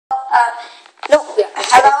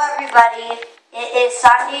Hello everybody. It is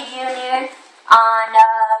sunndee Jr.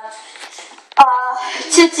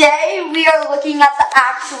 Today we are looking at the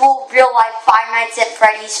actual real life Five Nights at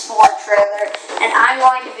Freddy's 4 trailer, and I'm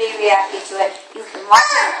going to be reacting to it. You can watch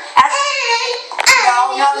it at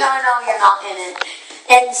No, you're not in it.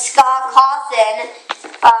 And Scott Cawthon,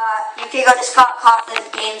 you can go to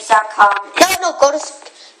scottcawthonsgames.com.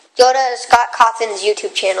 Go to Scott Cawthon's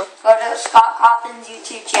YouTube channel. Go to Scott Cawthon's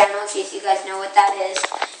YouTube channel in case you guys know what that is.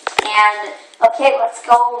 And, okay, let's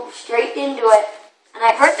go straight into it. And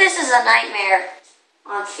I heard this is a nightmare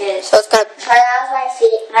on kids. So it's gonna try out as I see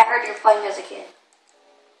it. And I heard you're playing as a kid.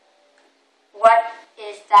 What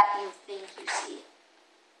is that you think you see?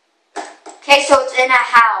 Okay, so it's in a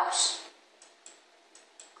house.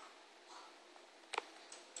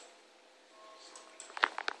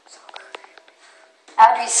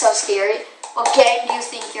 That would be so scary. What game do you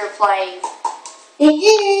think you're playing?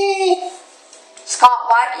 Scott,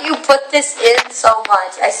 why do you put this in so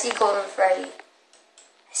much? I see Golden Freddy.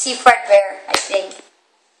 I see Fredbear, I think.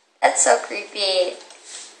 That's so creepy.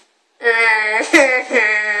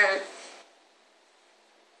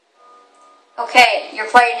 Okay, you're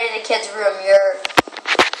playing in a kid's room. You're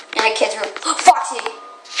in a kid's room. Foxy!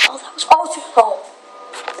 Oh, that was awesome.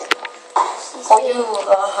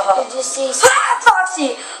 Did you see?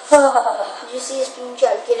 Foxy! Did you see his spoon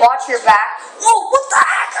try to get it? Watch your back. Whoa! What the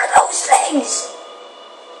heck are those things?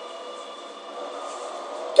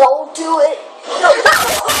 Don't do it.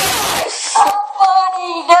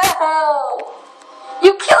 Somebody, no!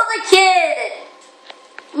 You killed a kid.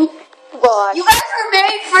 Gosh. You guys are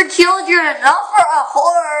made for children, not for a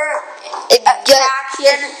horror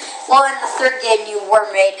attraction. Well, in the third game you were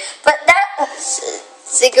made, but that.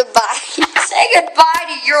 Say goodbye. Say goodbye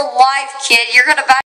to your life, kid. You're gonna.